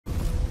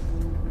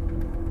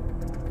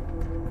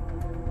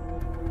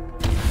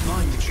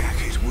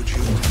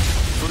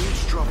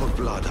drop of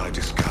blood I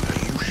discover,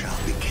 you shall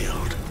be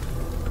killed.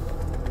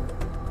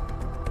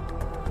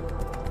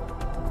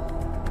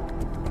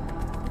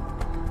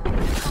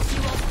 Help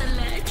you off the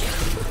ledge.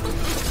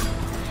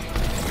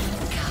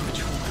 Coward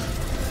whore.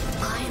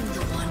 I am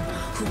the one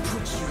who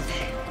put you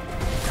there.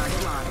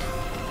 Target locked.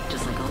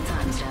 Just like old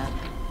times, Dad.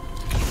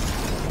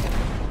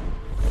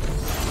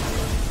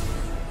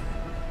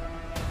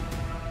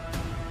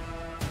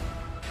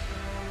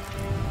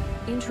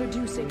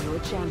 Introducing your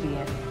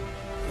champion.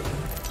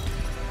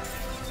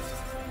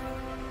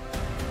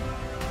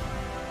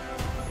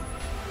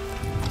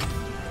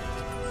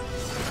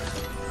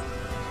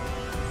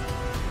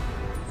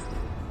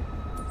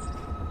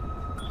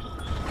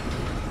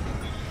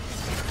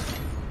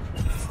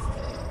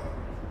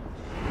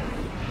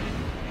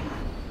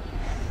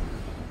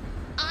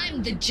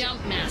 I'm the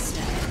jump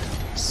master.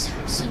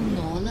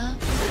 Sonola,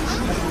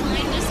 our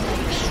finest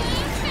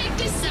perfect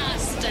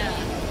disaster.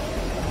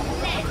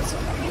 Let's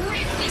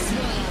rip this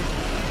world.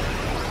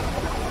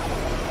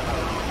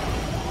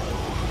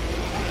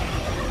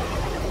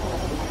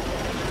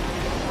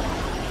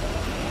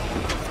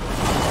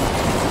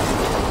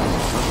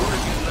 What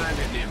have you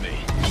landed near me?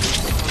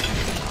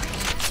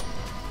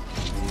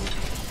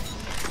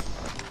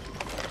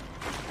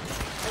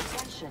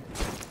 Attention.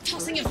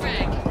 Tossing a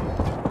frag.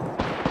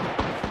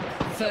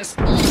 First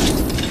blood.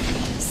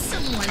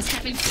 Someone's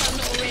having fun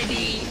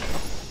already.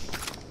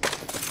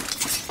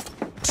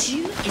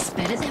 2 is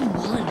better than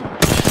 1.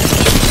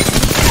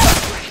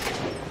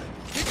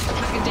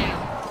 Knock it down.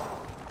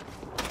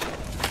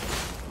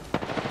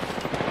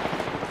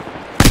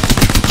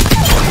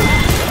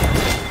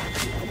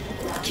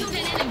 Killed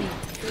an enemy.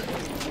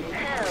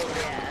 Hell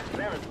yeah,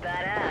 that was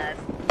badass.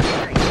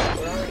 Alright,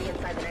 we're already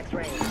inside the next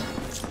ring.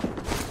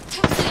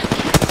 Toss it up.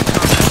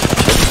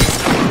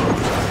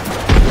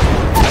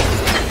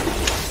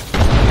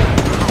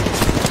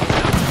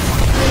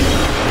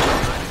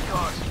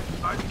 God,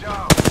 I'm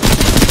down.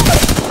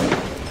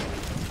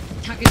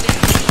 Tuck it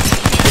down.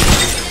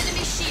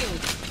 Enemy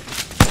shield.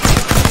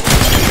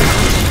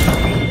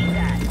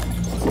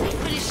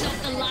 Finish off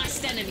the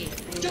last enemy.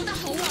 Don't the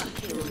hoa.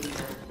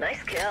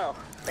 Nice kill.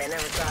 They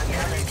never saw a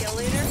counter kill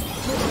leader?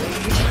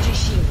 Recharging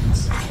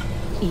shields.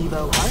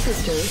 Evo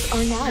harvesters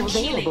are now I'm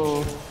healing.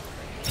 available.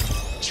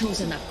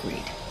 Chose an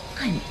upgrade.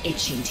 I'm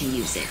itching to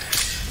use it.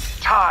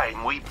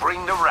 Time we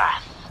bring the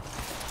wrath.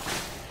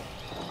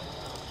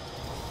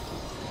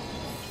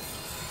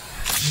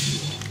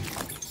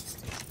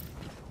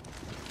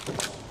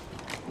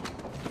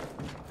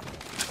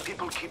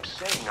 People keep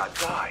saying I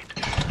died.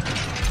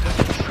 Does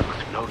the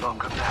truth no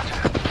longer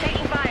matter?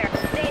 Taking fire.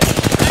 Navy,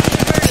 I'm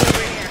converting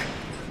over here.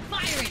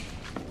 Firing.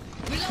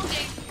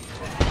 Reloading.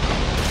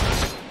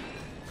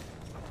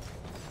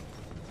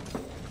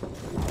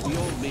 The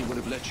old me would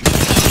have let you.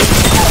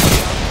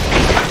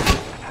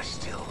 I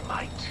still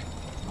might.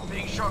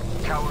 Being shot,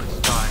 cowards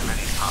die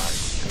many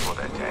times before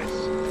their deaths.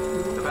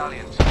 The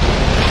valiant.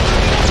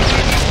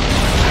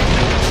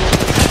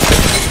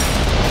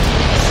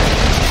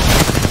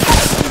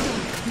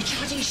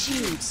 Recharging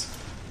shields.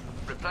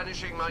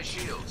 Replenishing my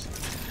shields.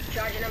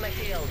 Charging on my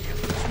shield.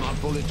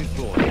 Smart bullet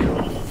deployed.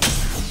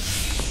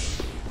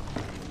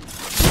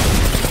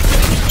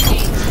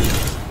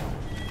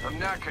 I'm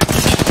knackered.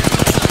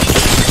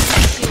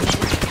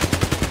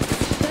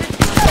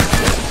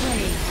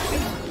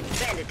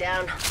 Bandit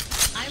down.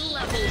 I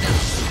leveled up.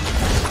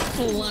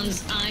 For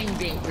once, I'm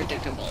being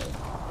predictable.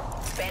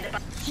 Bandit by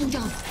Hold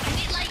on. I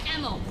need light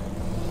ammo.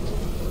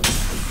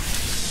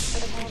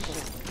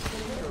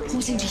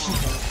 Forcing to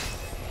heal.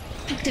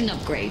 Picked an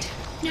upgrade.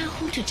 Now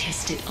who to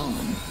test it on?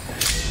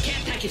 Care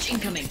package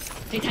incoming.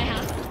 Did I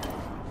have?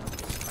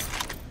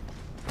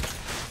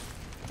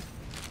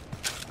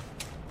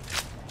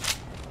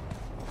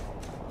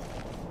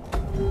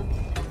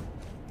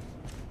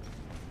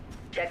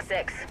 check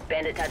 6.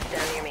 Bandit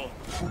touchdown near me.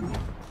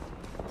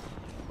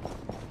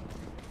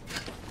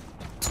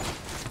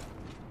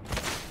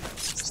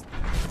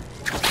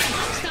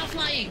 Stop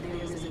flying.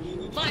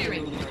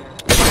 Firing.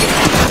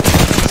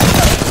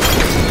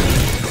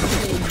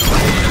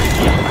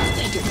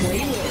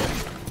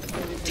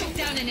 Took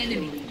down an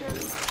enemy.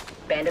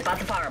 Bandit bought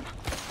the farm.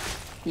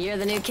 You're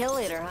the new kill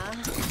leader, huh?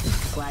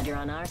 Glad you're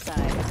on our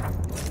side.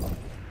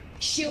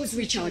 Shields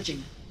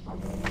recharging.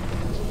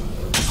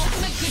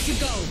 Ultimate good to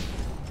go.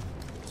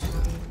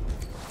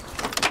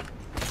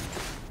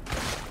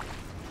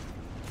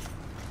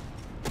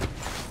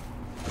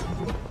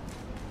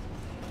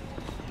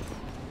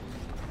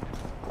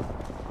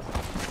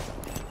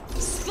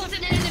 Spotted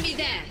an enemy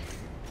there.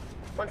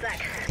 One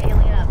sec.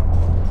 Healing up.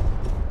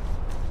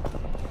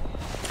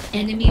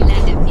 Enemy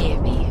landed near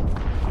me.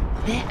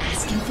 They're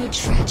asking for a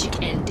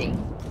tragic ending.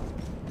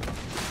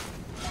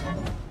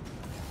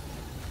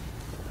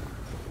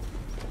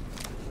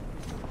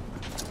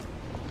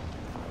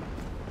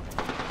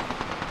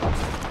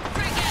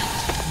 Break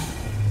out!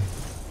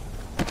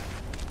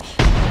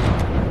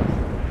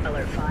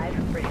 Alert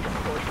 5. Ready to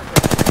force the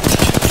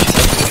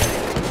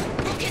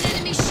Broken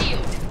enemy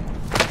shield.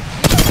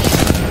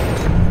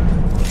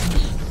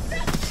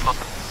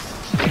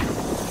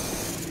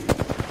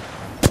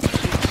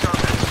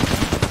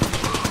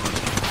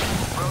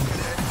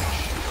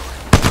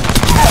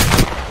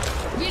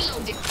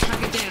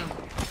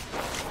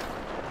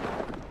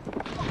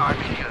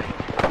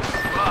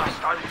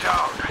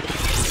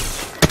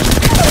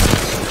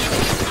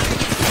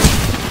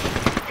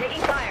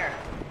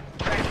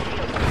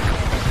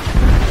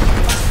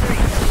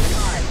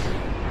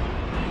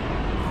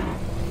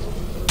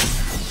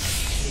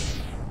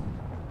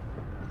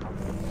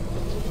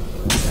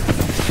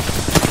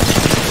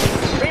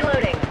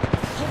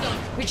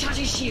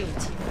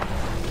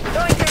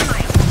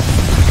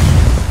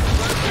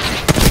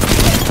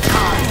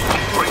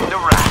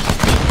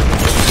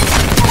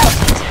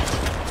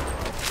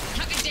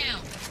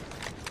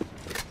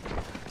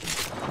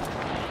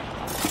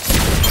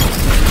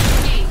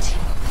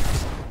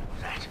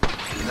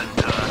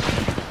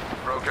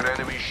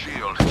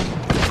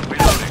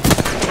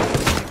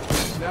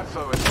 That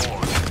foe is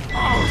born.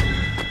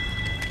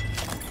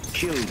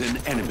 Killed an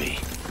enemy.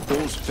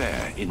 All's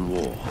fair in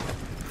war.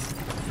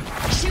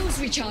 Shields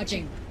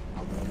recharging.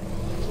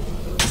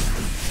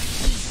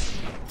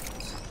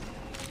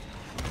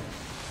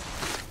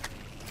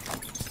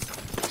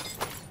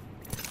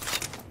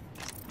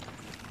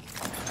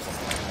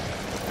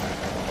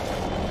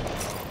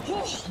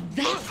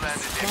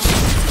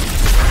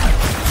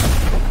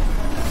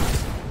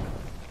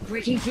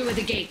 Breaking through at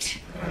the gate.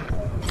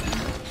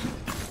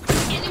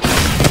 Enemy.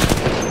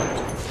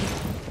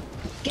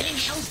 Getting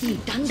healthy.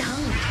 Dang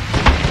dang.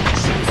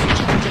 Shields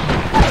recharging.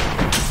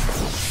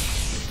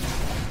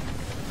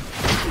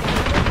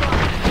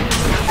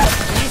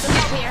 Need some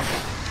help here.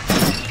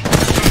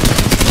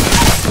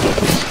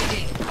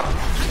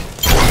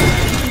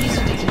 Enemies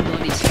are taking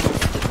bodies.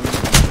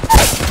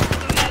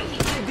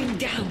 I've been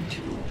downed.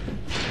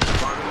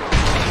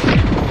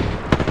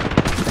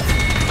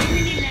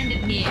 Enemy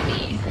landed near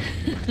me.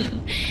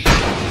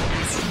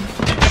 Asking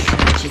for a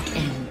tragic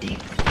ending.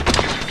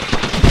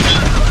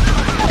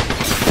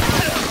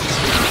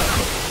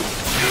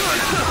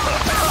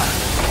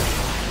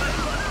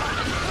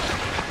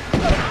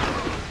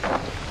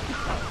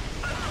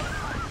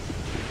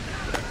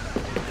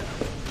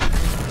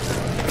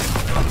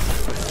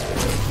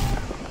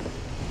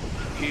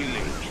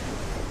 Healing.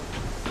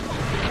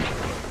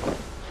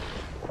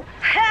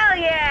 Hell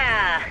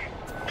yeah!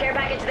 Care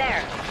package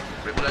there.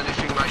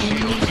 Replenishing my Enemy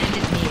shield.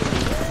 landed near me.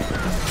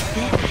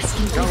 They're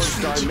asking for a Cowards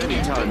die tragic many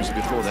ending. times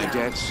before their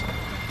deaths.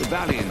 The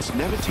valiants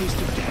never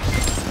tasted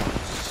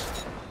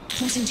death.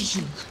 Forcing to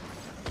heal.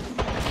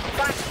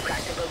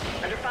 Practical.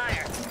 Under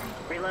fire.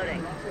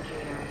 Reloading.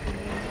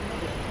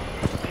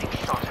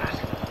 Shot at.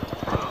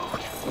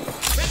 Road.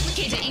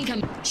 Replicator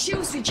income.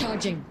 Shields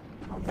recharging.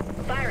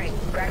 Firing.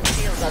 Crack the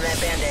shields on that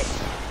bandit.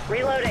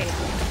 Reloading.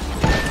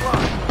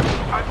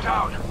 I'm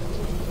down.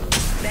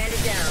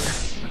 Bandit down.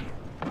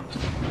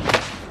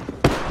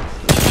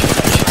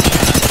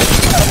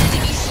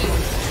 Enemy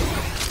shield.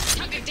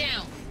 Target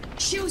down.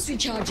 Shields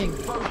recharging.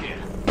 Foe here.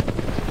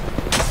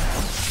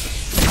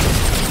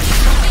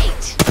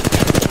 Wait.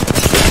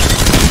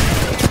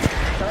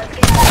 So let's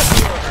get that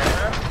shield,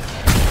 huh?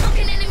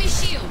 Broken enemy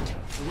shield.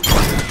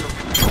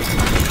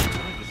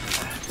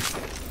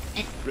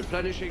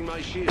 Replenishing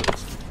my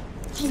shields.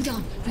 Hold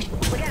on. Wait.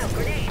 Look out,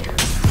 grenade.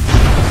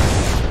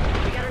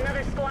 We got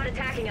another squad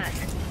attacking us.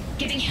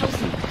 Getting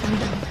healthy. Calm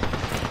down.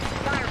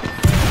 Fire.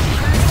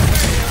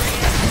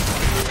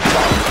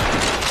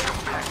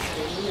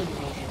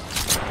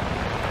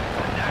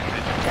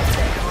 That's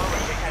it. Come over.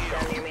 Your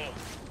touchdown near me.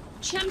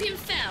 Champion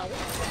fell.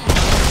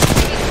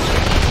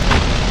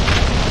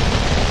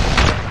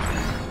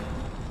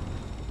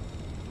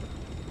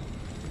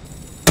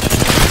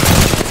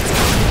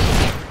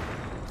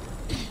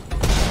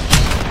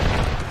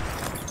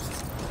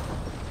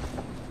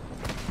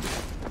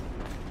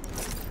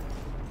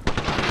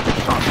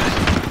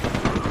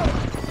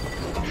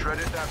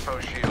 Shredded that foe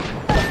shield.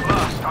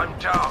 Blast, I'm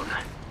down.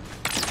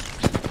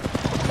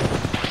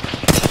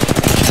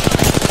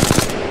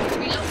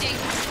 Reloading.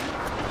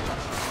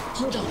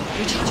 Hold on.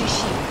 Recharging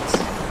shields.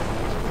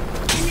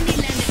 Enemy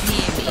landed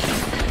near me.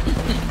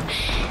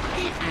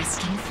 They're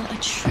asking for a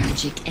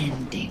tragic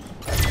ending.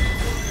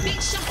 Big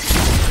shot.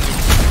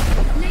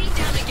 Lay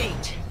down a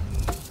gate.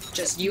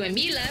 Just you and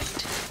me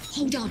left.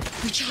 Hold on.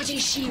 Recharging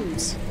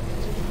shields.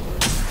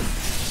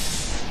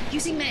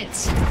 Using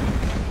meds.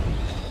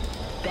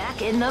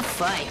 Back in the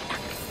fight.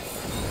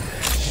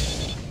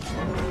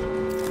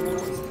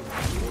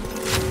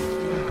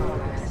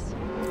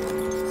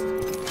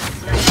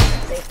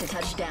 Safe to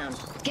touch down.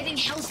 Getting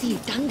healthy.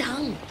 Dang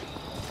dang.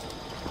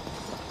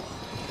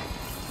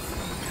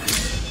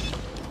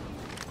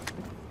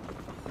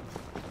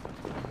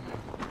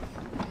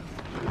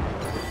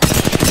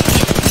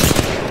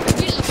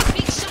 Reload.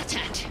 Big shot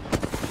at.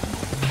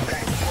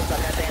 Crack the shields on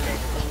that bandit.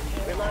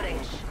 Reloading.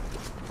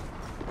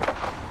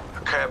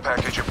 A care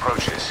package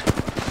approaches.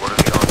 What are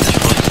the odds it's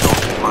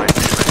not my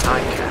favorite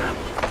nightcap?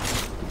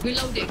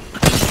 Reloading.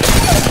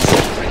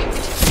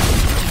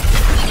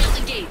 Pulling out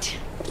the gate.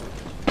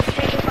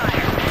 Taking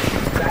fire.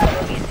 Grab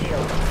Bogey's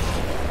shield.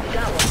 We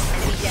got one.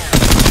 Enemy down.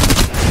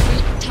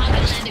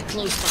 Target landed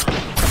close by.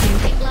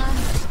 Hitler.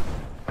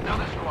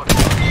 Another squad.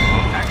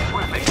 Act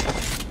swiftly.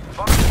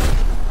 Fuck.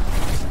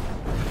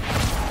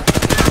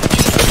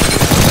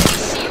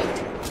 Shield.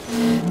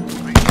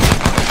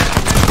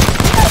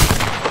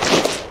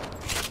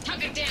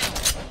 Target down.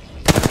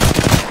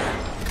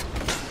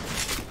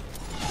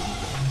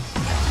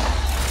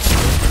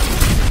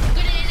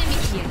 Got an enemy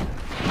here.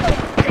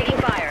 Taking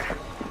fire.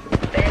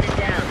 Bandit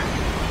down.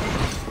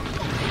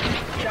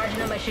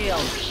 Charging on my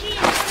shield.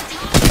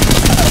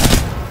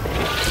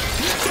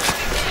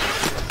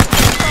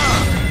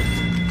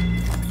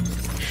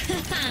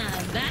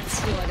 That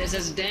squad is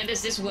as dead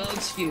as this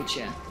world's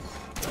future.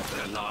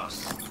 Their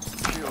last.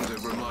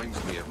 Shielded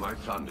reminds me of my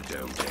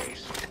Thunderdome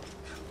days.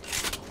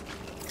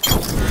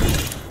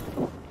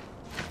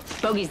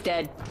 Bogey's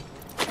dead.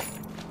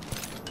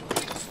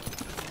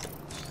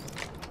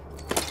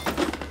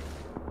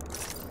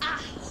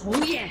 Ah,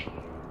 oh yeah.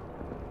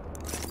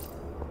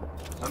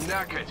 I'm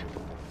knackered.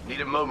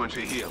 Need a moment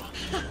to heal.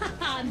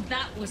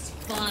 That was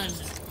fun.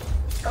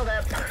 Hold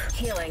up.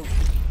 Healing.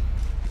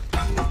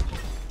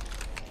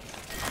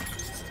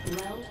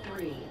 Round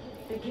 3.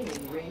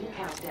 Beginning ring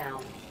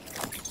countdown.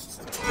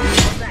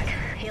 One sec.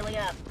 Healing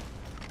up.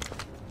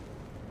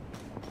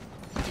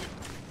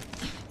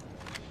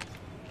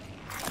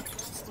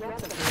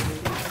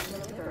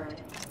 Replicator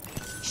delivered.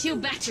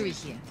 Shield battery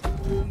here.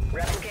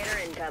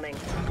 Replicator incoming.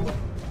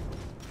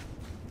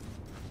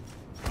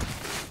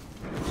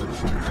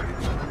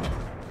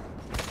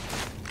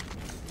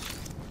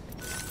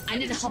 I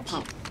need a hop.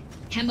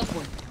 Hammer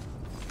point.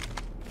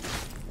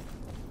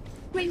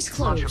 Ring's Much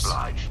closed.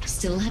 obliged.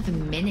 Still have a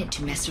minute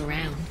to mess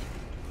around.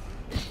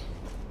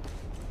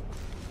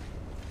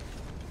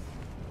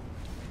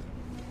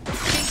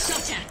 Being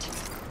shot at.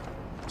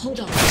 Hold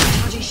on,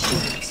 charging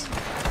shields.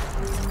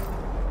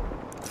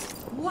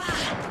 Wow,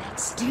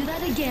 let's do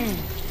that again.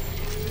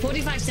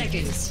 45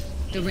 seconds.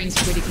 The ring's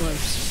pretty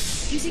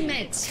close. Using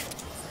meds.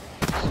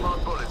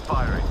 Smart bullet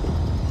firing.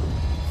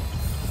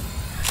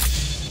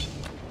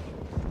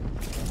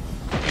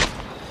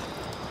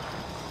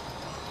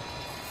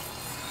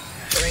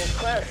 The ring's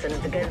close, and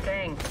it's a good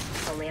thing.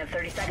 Only have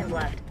 30 seconds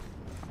left.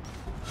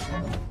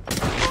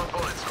 Smart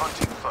bullets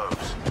hunting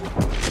foes.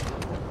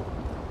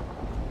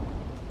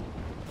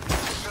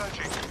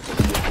 Searching.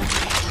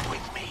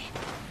 With me.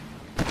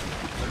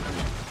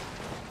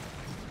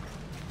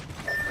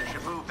 We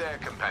should move there,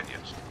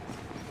 companions.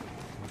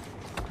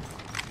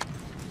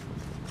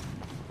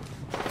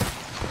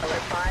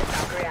 Alert 5,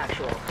 Valkyrie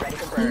actual. Ready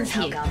for burn. Move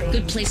How here. copy?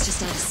 Good place to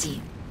start a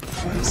scene.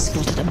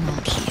 Spotted a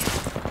mark here.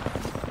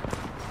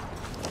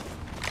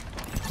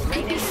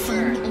 Could be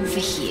fun over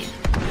here.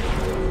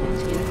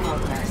 In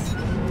progress.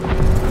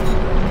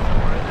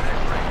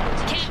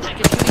 Care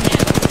package coming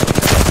down.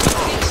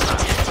 Being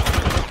shot at.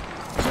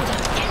 Hold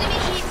on. Enemy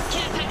here.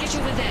 Care package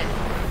over there.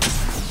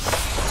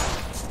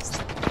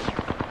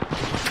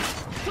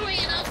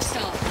 Korean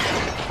upstart.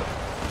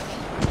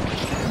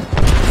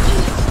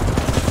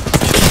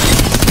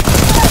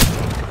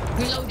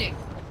 Reloading.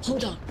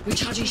 Hold on.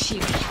 Recharging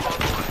shield.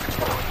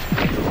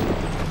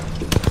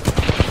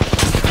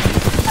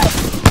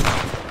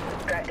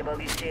 Cracked a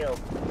bogey's shield.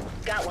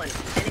 Got one.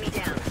 Enemy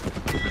down.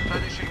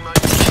 Replenishing my...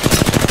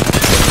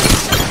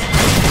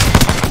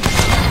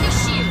 Enemy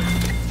shield.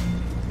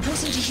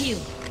 Posting to heal.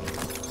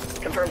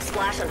 Confirm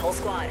splash on whole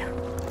squad.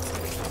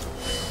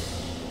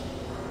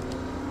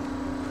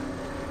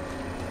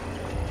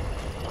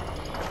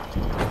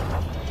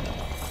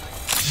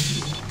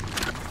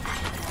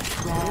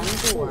 Round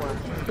 4.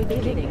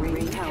 Beginning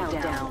ring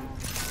countdown.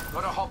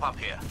 Got a hop up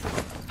here.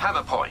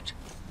 Hammer point.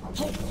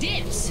 Hold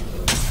dips.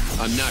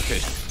 I'm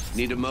knackered.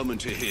 Need a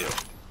moment to heal.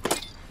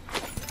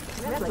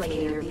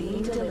 Replicator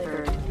being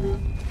delivered.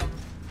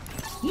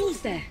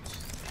 Move there.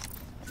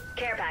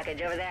 Care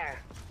package over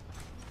there.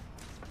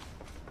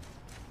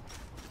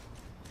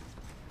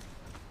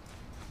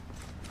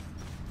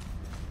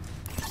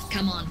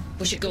 Come on.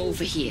 We should go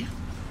over here.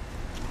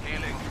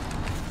 Healing.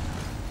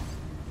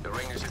 The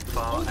ring is as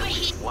far Over as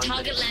here. one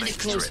Target minute to landed make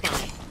the close trip.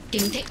 by.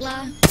 Game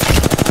Tekla.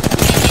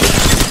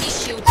 Enemy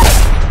shield.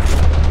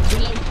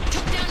 Reload.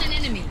 Took down an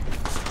enemy.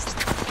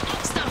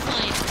 Star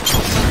flying.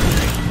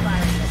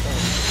 Firing missile.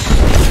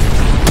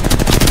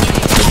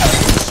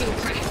 Shield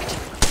cracked.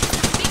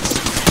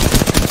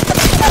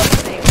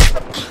 Big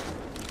shot.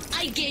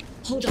 I get.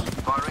 Hold on.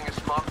 Firing a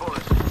smart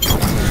bullet.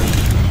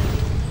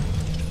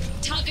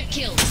 Target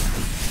killed.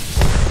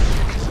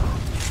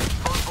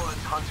 Smart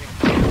bullets hunting.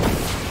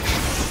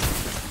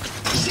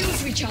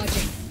 Shields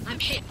recharging. I'm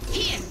hit.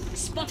 Here.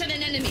 Spotted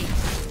an enemy.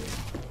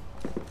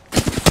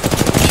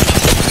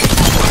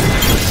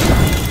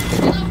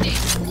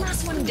 Reloading.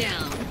 Last one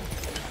down.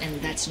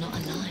 And that's not a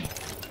lie.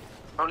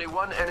 Only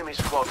one enemy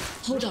squad.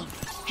 Hold on.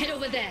 Head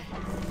over there.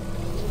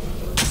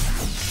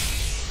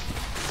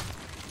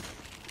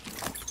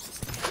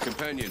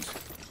 Companions,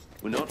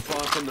 we're not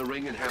far from the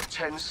ring and have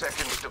 10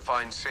 seconds to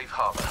find safe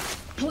harbor.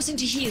 Posting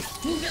to heal.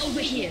 Move it over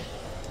here.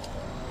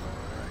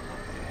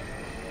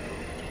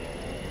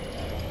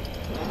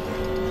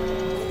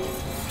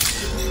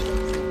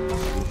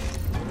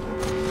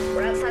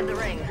 We're outside the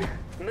ring.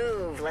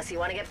 Move, unless you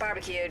want to get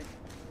barbecued.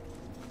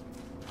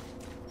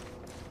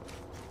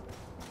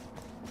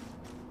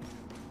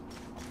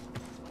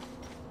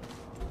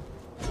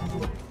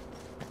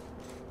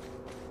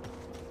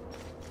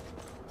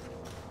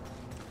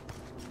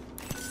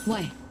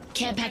 Why?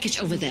 Care package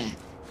over there.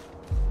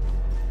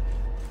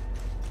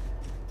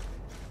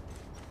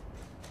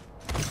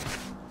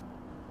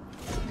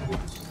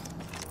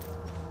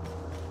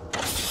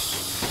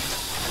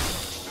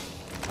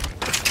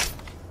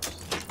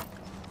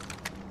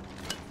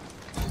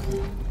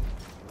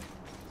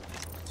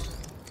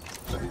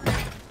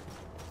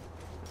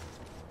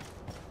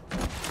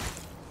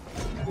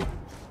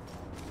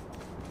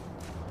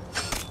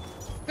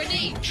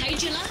 Grenade,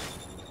 Kaijula?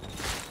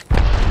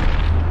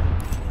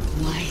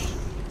 Why?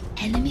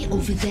 Enemy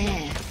over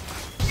there.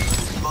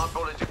 Smart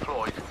bullet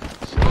deployed.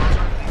 Smarter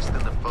at least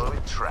than the foe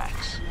it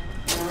tracks.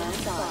 Round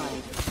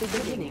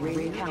 5. Beginning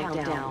ring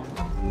countdown.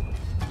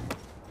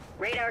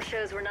 Radar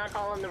shows we're not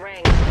all in the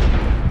ring.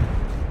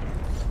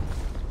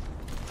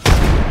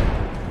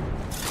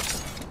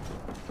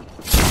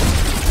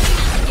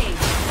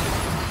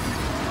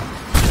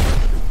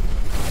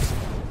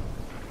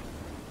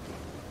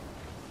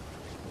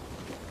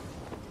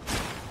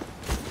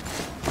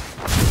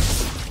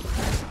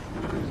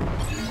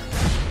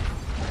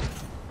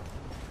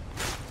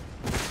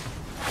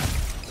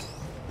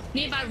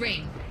 Nearby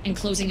ring and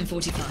closing in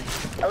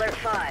 45. Alert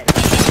 5.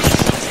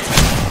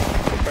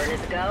 Burn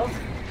is go.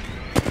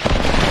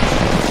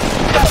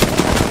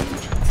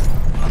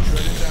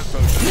 Shredded that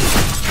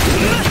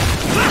boat.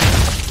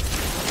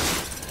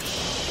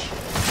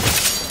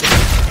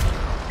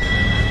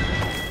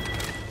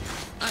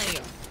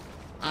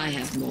 I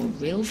have more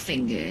real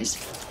fingers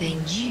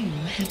than you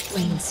have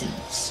brain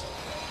cells.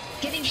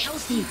 Getting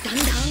healthy, down.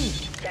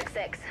 Check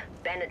 6.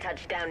 Bandit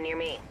touchdown near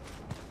me.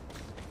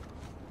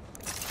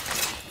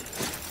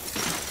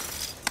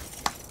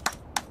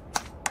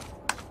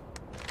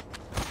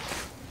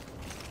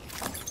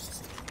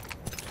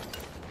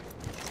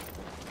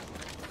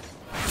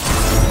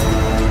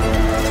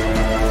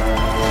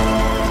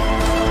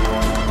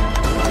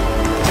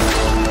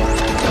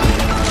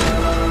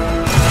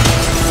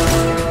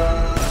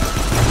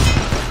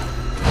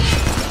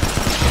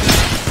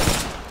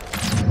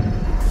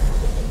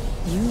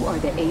 You are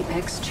the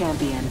Apex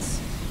Champions.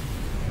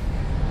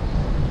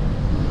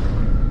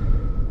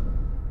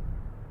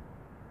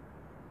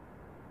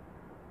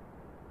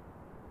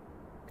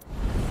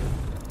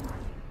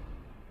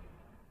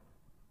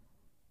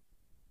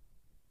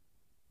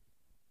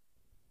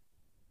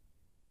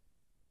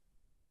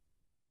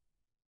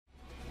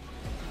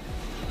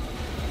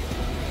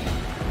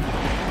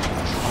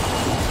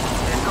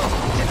 Let's go.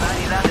 Get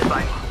ready, landed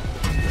by.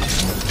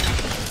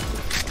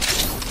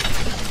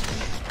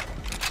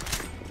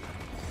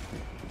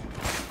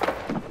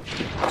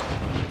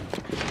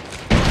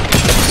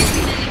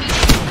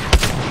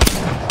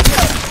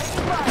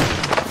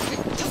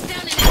 Took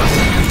down an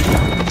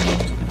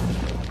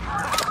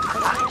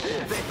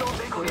They thought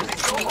they could even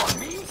go on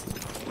me?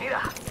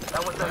 Mira,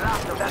 that was the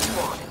last of that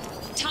squad.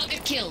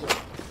 target killed.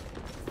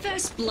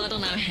 First blood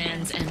on our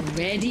hands and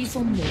ready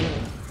for more.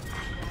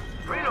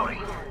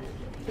 Reloading.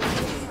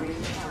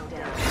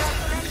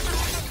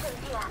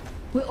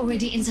 We're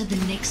already inside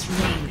the next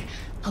ring.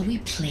 Are we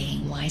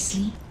playing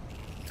wisely?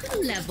 A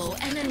level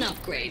and an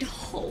upgrade.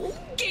 Oh,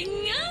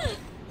 ginga!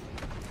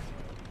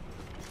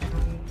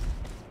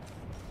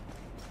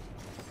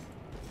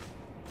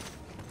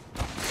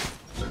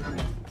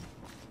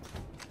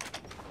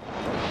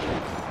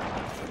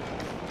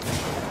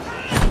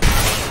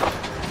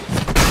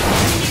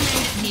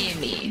 Near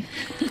me.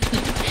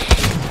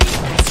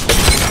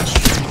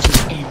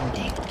 Tragic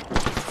ending.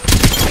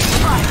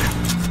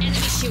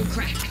 Enemy shield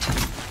cracked.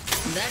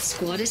 That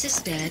squad is as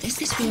dead as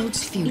this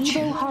world's Evo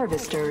future.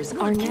 harvesters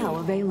are now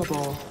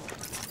available.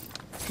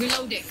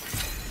 Reloading.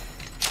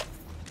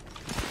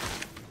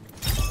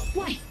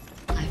 Why?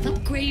 I've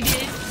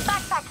upgraded.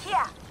 Backpack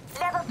here.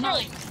 Level 3.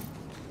 Mine.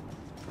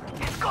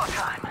 It's go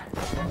time.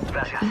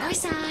 Gracias. My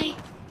side.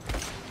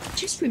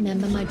 Just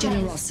remember my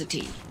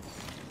generosity.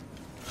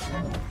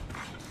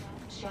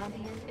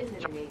 Champion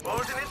eliminated.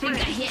 Balls in its Think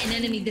I ring. hit an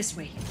enemy this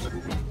way.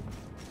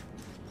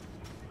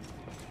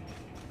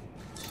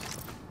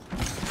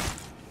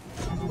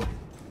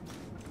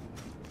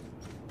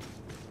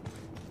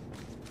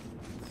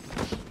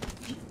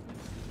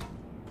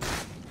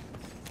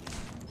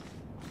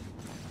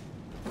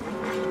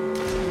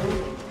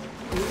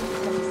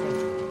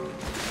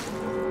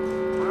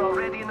 We're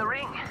already in the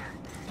ring.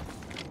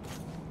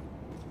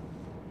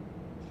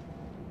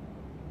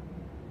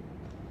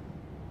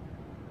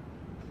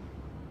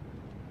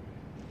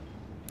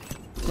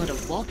 Got a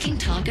walking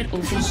target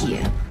over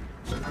here.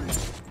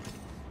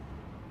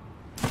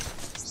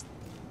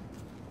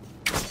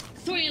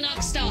 Three and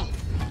up star.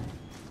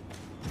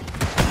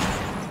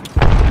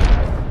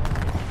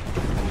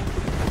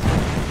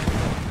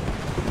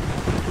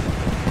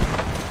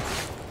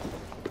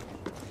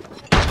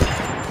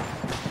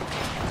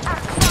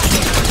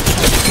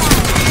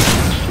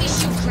 Enemy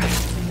shield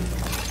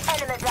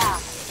cracked. Enemy down.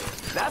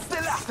 That's the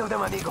last of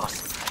them,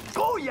 amigos.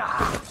 Go ya!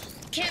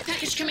 Care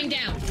package coming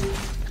down.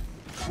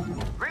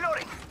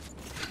 Reloading.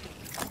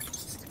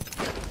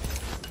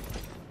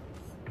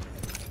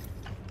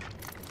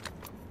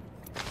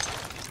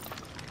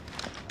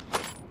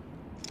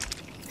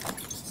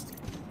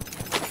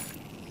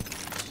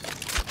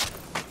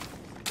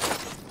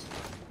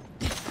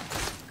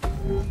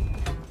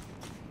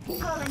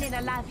 Calling in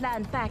a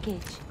Lifeline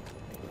package.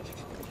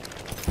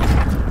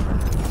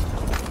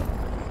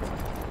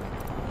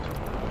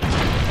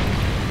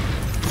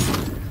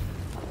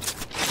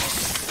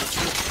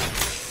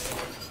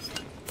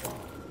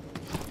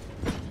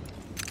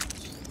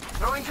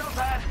 Throwing jump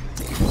pad.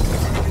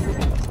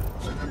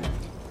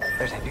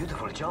 There's a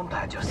beautiful jump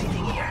pad just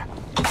sitting here.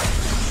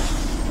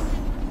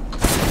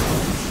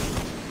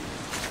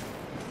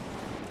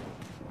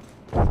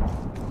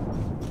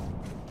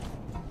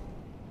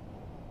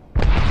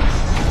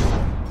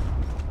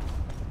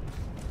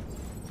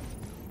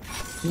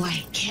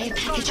 Why, care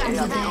package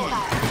over there.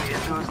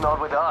 Guess who's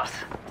not with us?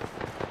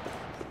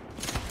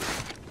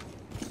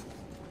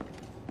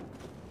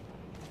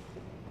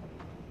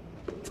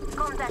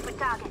 Contact with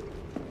target.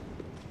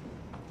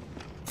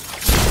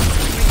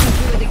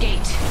 Through the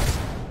gate.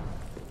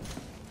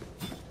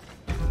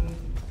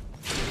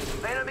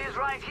 Enemies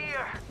right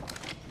here.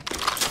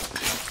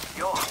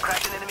 Yo,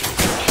 cracked an enemy.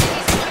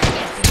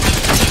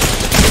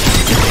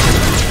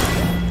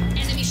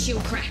 Enemy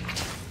shield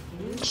cracked.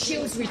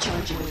 Shields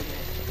recharging.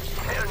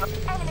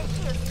 Enemy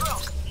shield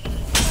broke.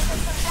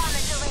 There's some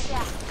damage over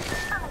here.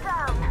 I'm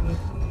down.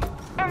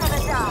 Enemy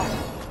down.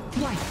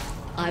 Why?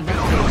 I've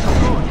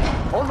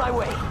On my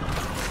way.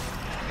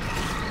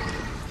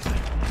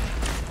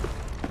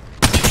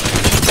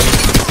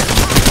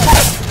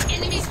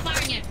 enemies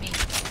firing at me.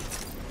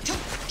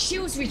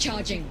 Shields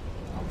recharging.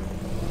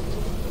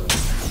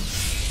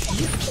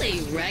 You play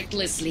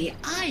recklessly.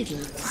 I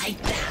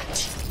like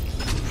that.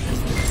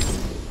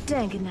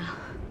 Dang it now.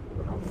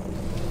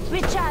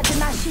 Recharging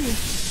my shield.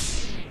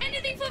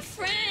 Anything for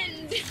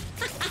friend.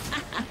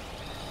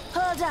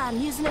 Hold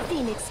on, using a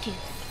Phoenix kit.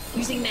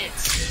 Using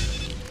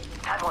meds.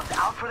 That one's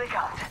out for the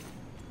count.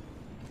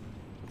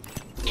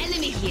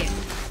 Enemy here.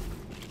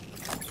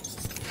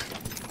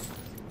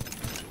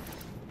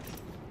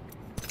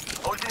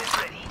 Ultimate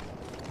ready.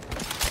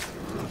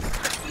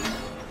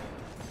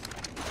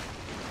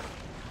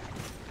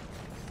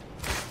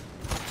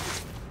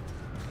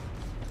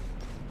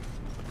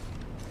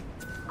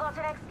 Got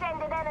an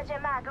extended energy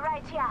mag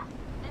right here.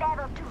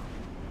 Level 2.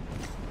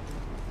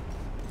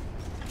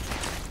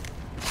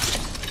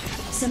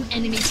 Some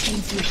enemies came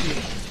through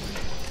here.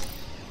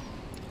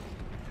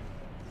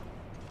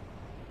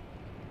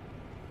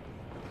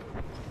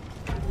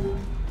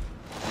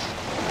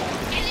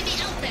 Enemy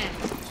out there.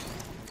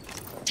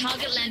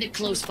 Target landed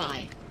close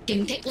by.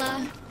 King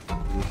Tikla.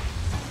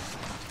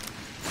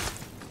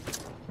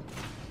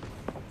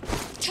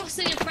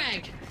 Tossing a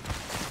frag.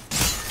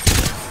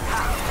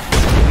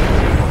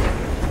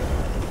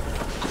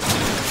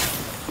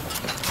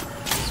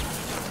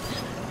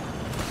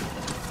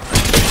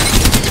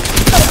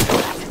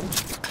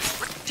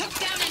 Took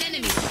down an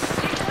enemy.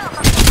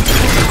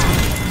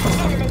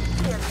 Enemy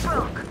shield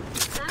broke.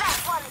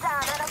 Left one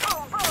down and a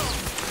boom boom.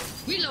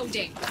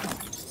 Reloading.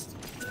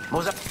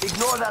 Moza,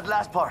 ignore that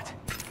last part.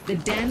 The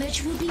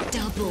damage will be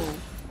double.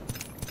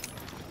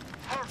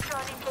 Health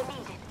zone if you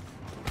need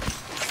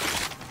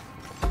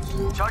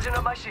it. Charging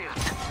up my shield.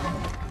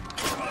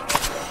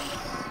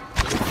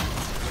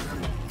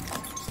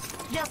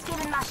 Just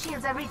giving my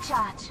shields a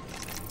recharge.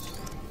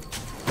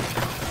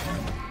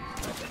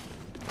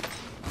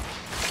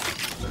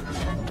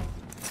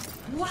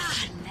 Wow,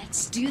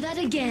 let's do that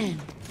again.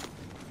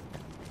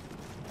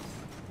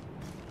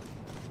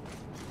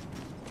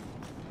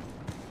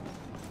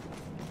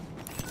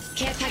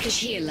 Care package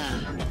healer.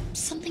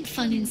 Something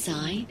fun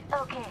inside.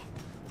 Okay.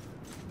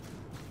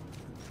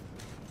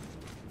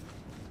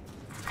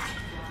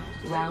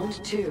 Round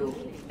 2.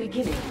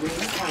 Beginning ring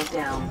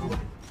countdown.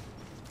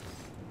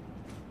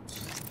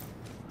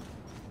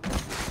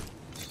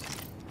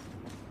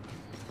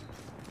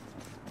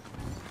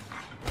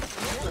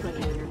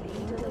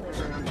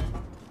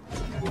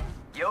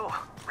 Yo,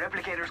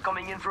 replicators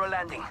coming in for a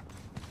landing.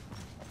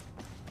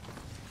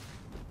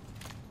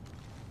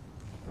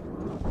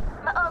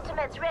 My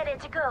ultimate's ready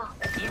to go.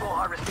 Evo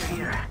harvester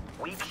here.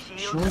 Weak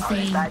shields Sure are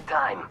thing. at that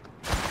time.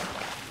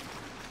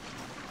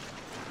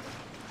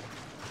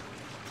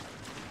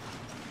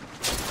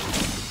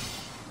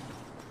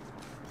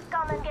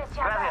 Come and get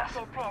your Gracias.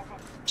 birthday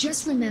present.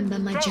 Just remember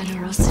my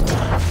generosity.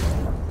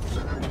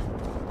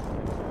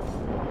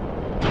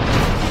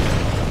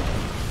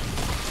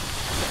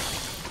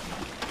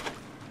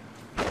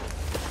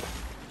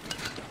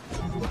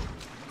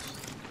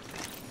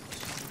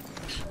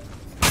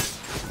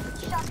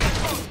 Shotgun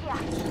bolt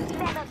here.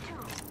 Level 2.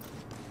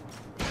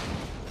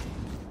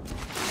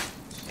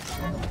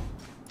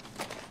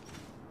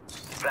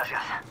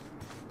 Gracias.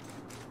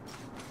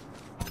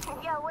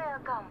 You're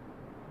welcome.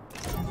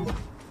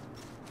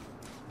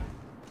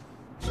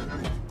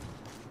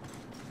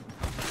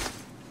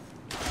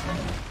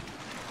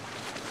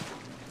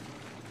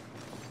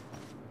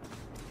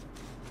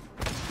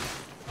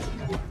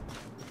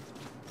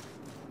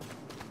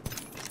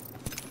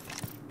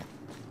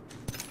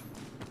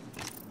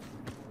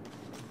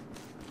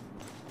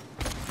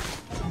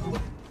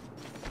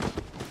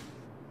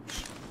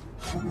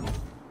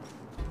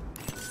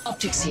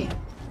 Optics here.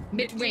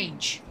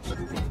 Mid-range.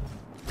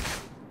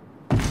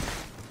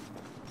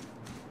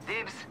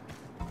 Dibs.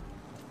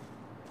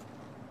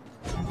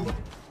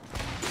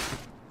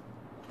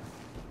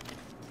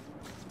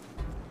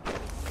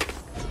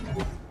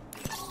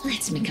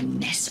 Let's make a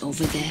mess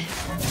over there.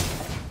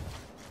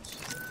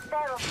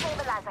 Barrel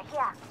stabilizer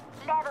here.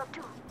 Level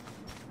 2.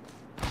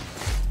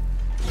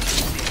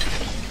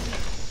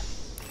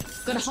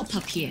 Got a hop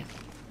up here.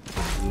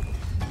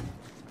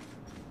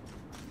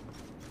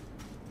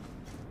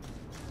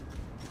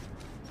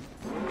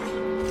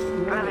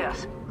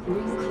 Gracias.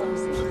 Ring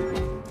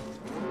closing.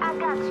 I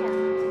got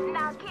you.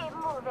 Now keep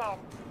moving.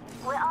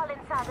 We're all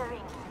inside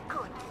gathering.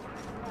 Good.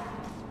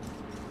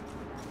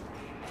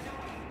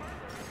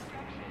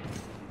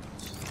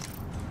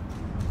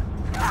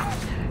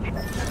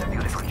 There's a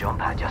beautiful jump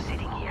pad just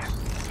sitting here.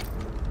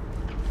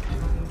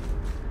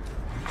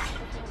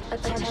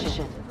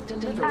 Attention.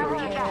 Delivery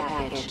care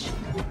package.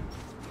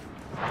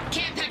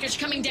 Care package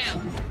coming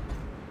down.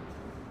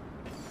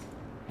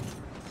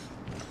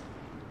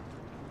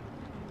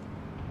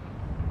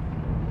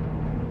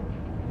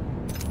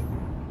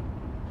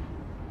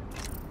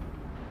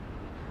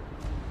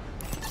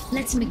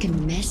 Let's make a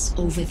mess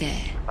over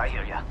there. I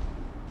hear ya.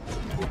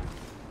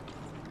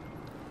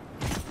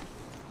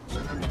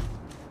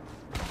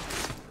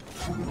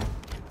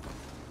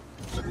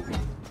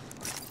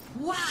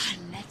 Wow,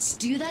 let's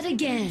do that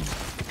again.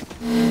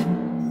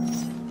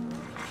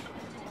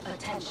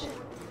 Attention.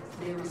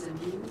 There is a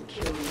new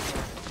kill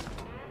leader.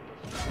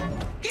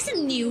 There's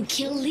a new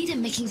kill leader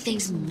making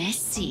things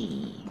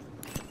messy.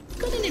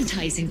 Got an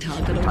enticing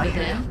target over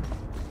there.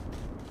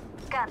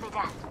 Copy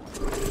that.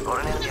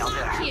 Got an enemy out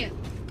there. Here.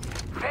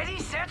 Ready,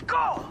 set,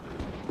 go!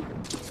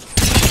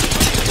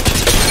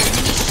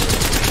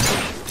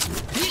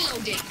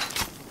 Reloading.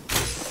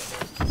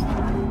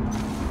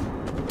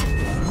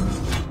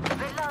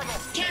 Reloaded.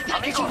 Care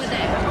package over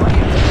there.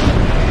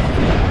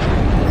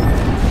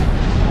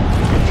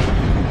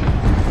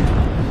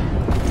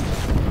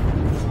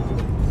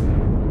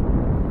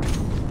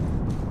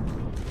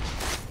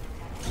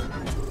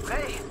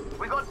 Hey,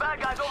 we got bad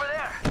guys over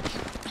there.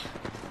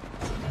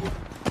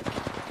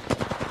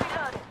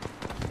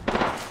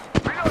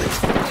 Reloaded.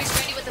 Boys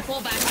ready with the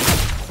fallback.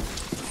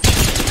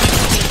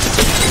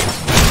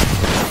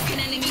 Broken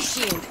enemy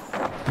shield.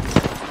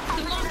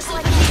 The mark's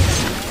over here.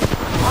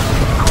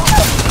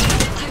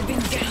 I've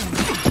been down.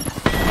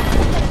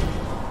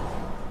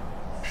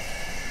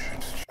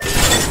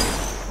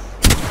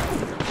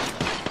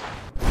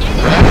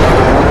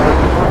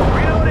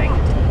 Reloading!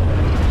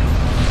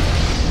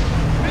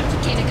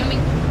 Replicator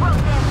coming. Well,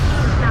 then,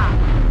 now.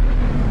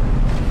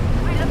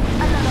 Reload.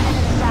 Another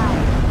enemy down.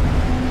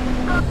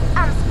 Good.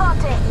 I'm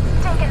spotting.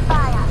 Taking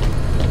fire.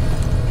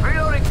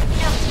 Reloading!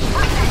 Just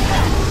put that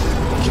down.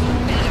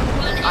 Better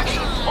run and Aki,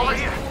 over hide.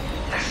 here!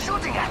 They're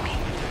shooting at me!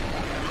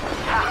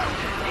 Ha!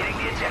 Hitting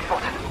the eject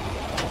button.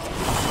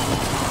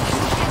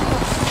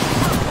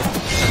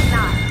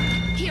 Now.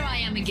 Here I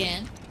am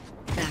again.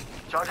 Back.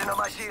 Charging on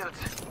my shields.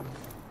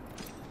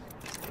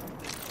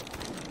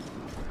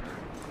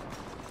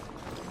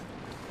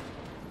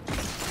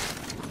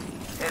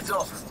 Heads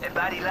up, a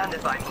baddie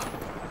landed by me.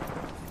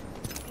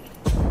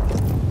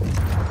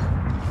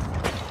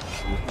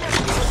 Just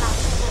give my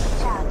shield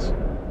charge.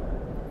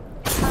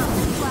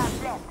 Squad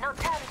left. No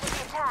time to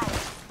be tired.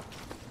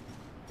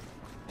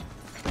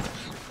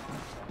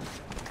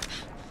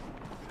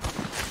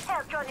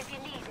 Help drone if you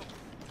need it.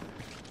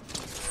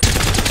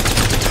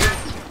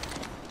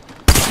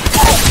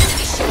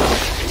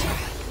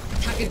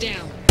 Target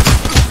down.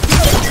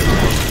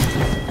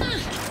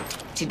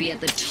 To be at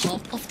the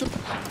top of the...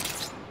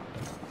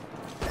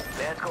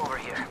 Let's go over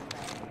here.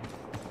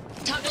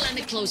 Target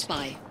landed close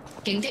by.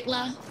 Cảnh giác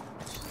la.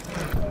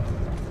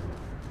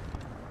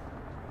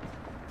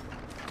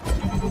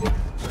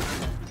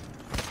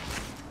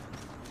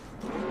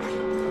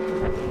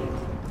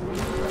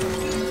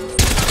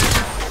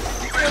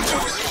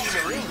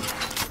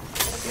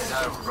 Guess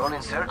I'm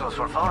running circles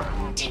for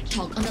fun.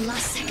 TikTok on the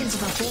last seconds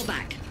of our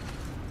fallback.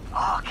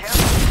 Ah,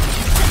 careful.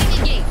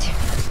 Setting a gate.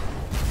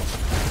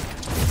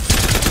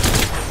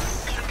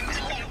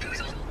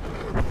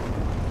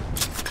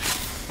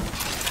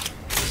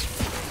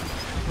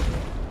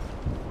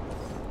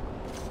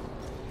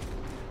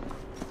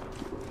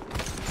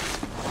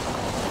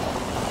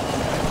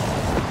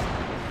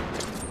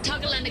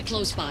 Target landed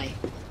close by.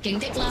 Cảnh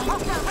giác la.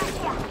 Hostile right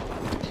here.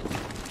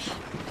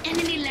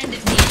 Enemy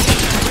landed near.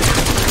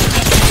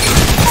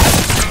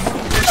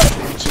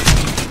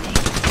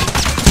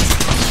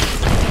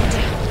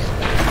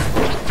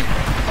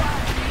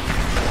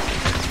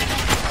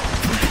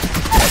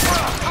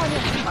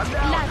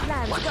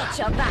 Lifeline got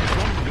your back.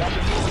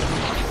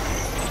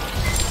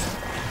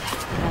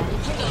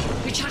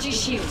 Recharging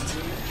shield.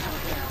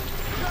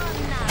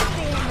 Now,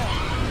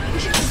 We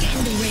should all get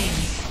in the ring.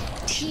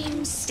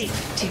 Team stick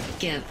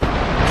together.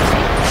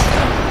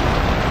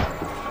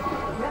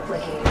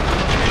 Replicator.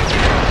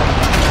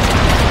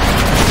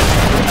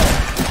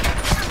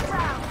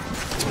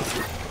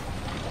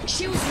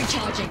 Shields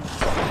recharging.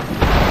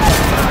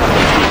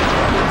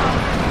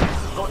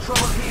 No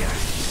trouble here.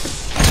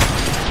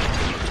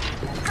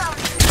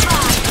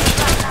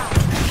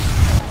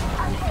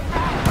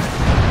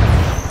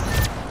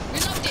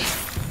 Reloading.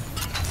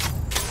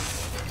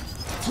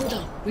 Hold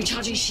on.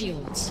 Recharging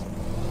shields.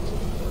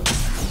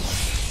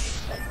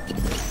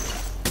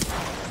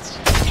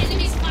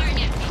 Enemies firing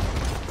at me.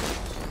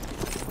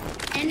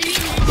 Enemy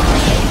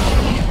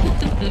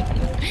landing.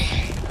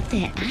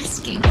 They're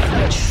asking for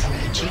a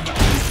tragic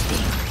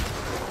ending.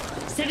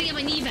 Setting up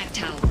an evac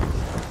tower.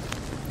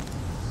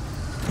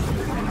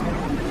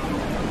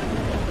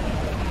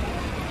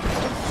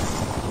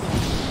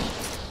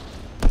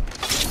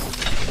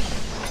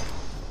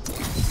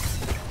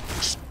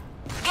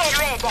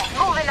 there.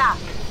 Moving up.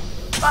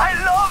 I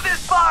love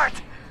this part!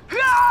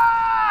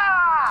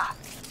 Ah!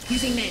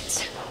 Using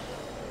meds.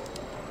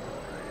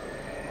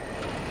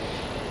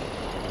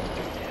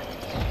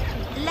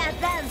 La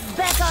Dan's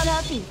back on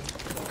her feet.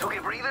 Took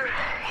a breather,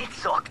 it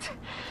sucked.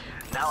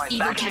 Now I'm Evo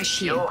back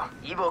cashier. Yo,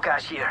 Evo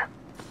cashier.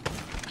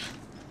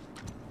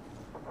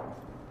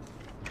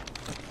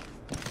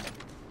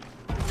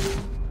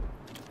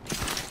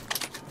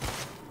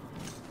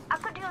 I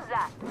could use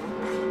that.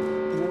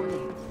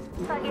 Warning.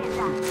 Forget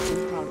that.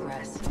 In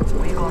progress.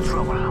 We got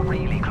trouble,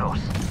 really close.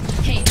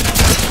 Hey.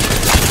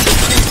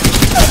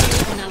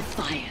 On our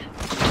fire.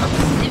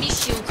 Enemy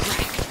shield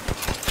crack.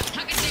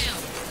 Tuck it down.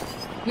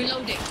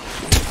 Reloading.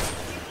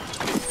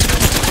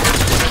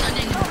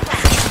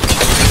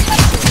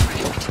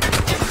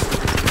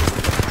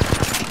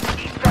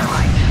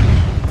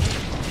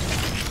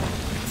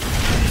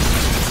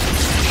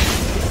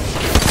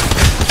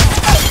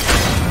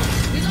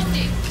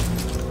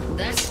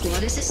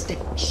 Squad assisted.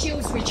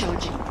 Shields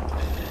recharging.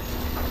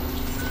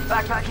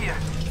 Backpack here,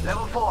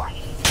 level 4.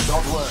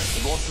 Don't worry,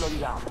 it won't slow you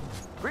down.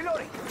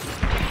 Reloading.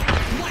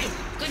 White,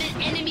 got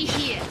an enemy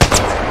here.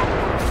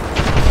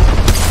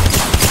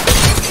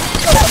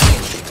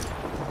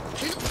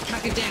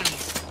 Track it down.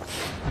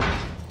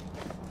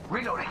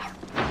 Reloading.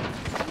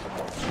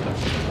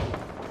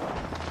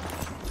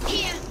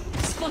 Here,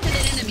 spotted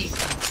an enemy.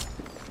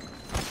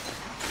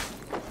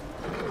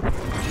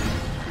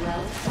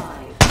 Round 5.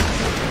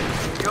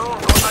 Yo,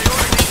 got my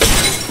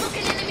orders. Look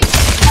an enemy.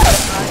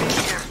 I'm in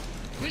here.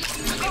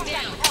 Track it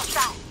down.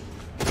 Outside.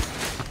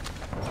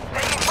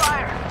 Taking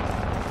fire.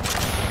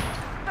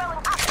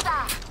 Throwing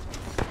outside.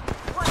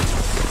 One,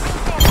 two,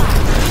 stand by.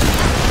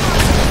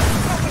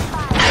 Taking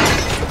fire.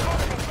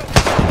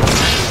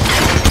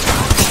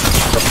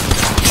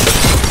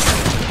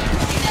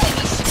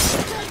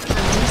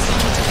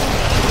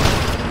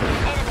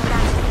 Enemy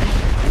down.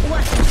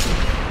 What?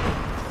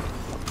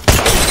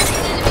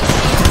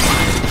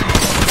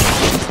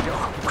 Yo,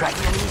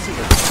 cracking enemy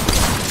seal.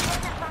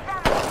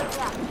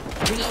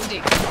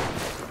 Reloading.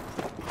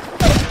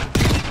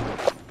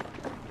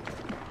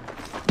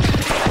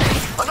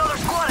 Another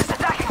squad is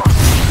attacking us.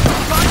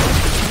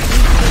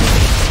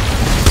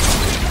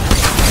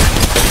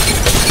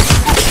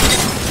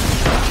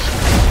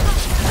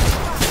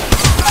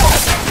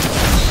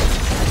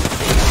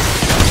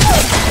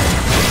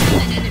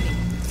 An enemy.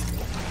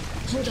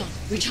 Hold on,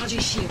 recharging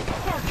shield.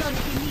 There's going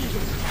to be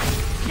needed.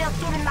 Just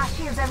giving my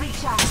shields a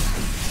recharge.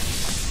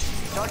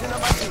 Charging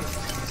up my shield.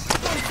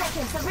 10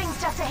 seconds, the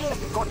ring's just ahead.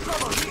 Got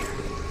trouble here.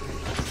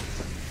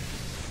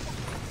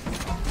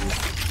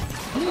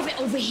 Move it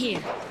over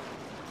here.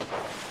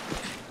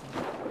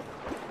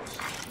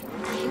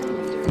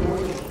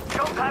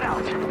 Jump pad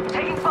out.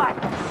 Taking fire.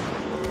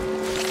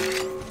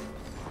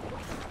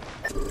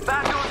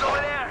 Bad news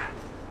over there.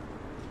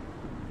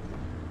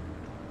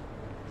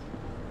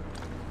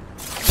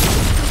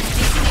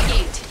 Facing the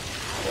gate.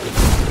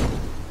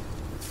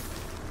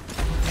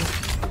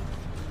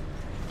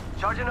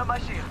 Charging up my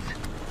shields.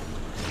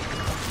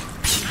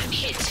 I'm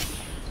hit.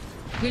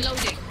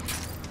 Reloading.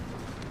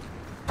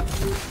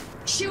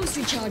 Shields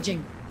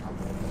recharging.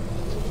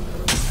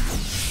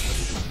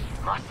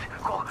 Must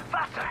go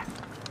faster.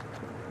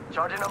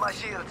 Charging up my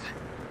shields.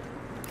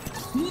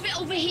 Move it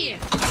over here.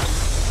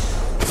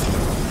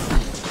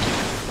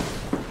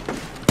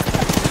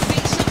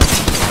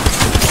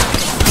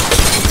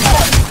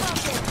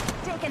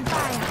 Taking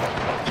fire.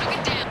 Tuck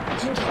it down.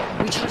 Hold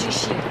on, recharging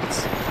shields.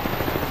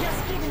 Just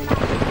giving my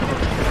shields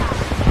a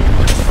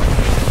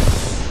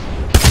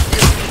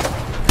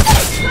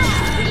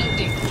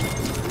Reloading.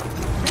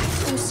 That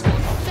whole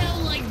squad fell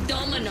like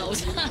dominoes.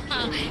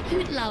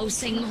 Lao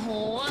Sing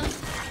Ho. On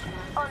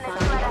the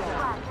squad of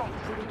squad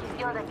legs.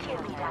 You're the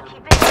kill leader.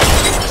 Keep it.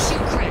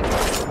 Shield crack.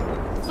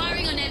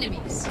 Firing on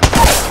enemies.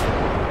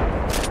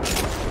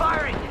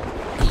 Firing.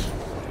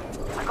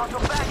 I got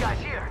some bad guys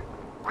here.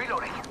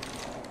 Reloading.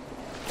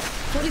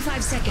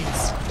 45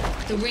 seconds.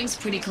 The ring's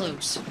pretty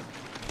close.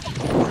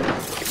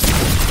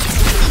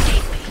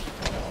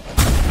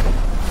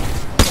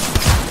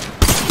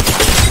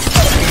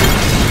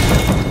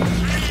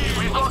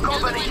 We've got Another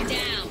company. one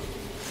down.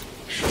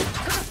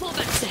 Got a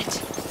fallback set.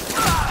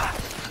 Ah,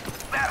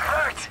 that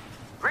hurt.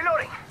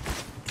 Reloading.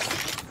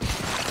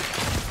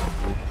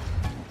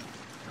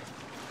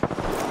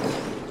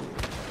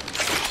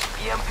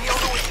 EMP on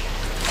the way.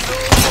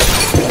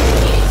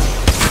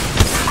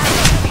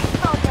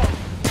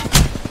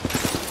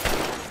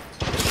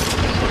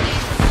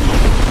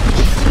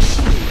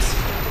 Shields.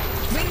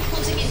 Ring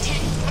closing in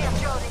 10.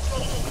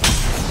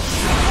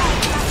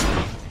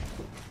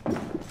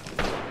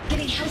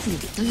 Getting healthy.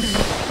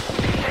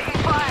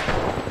 Taking fire.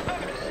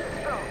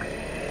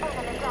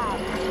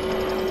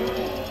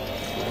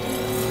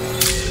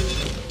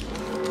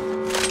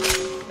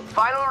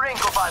 Final ring,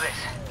 compadres.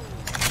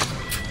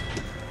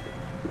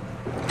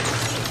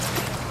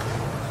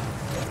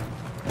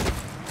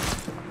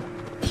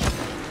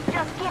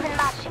 Just giving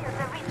my shields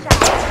a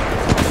recharge.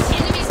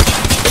 Enemies.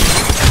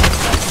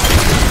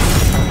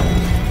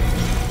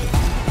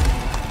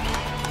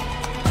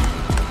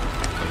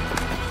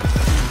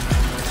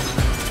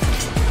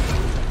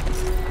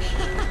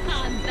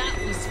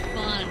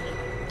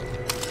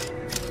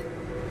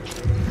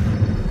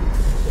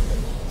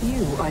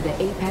 are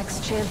the Apex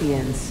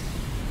champions.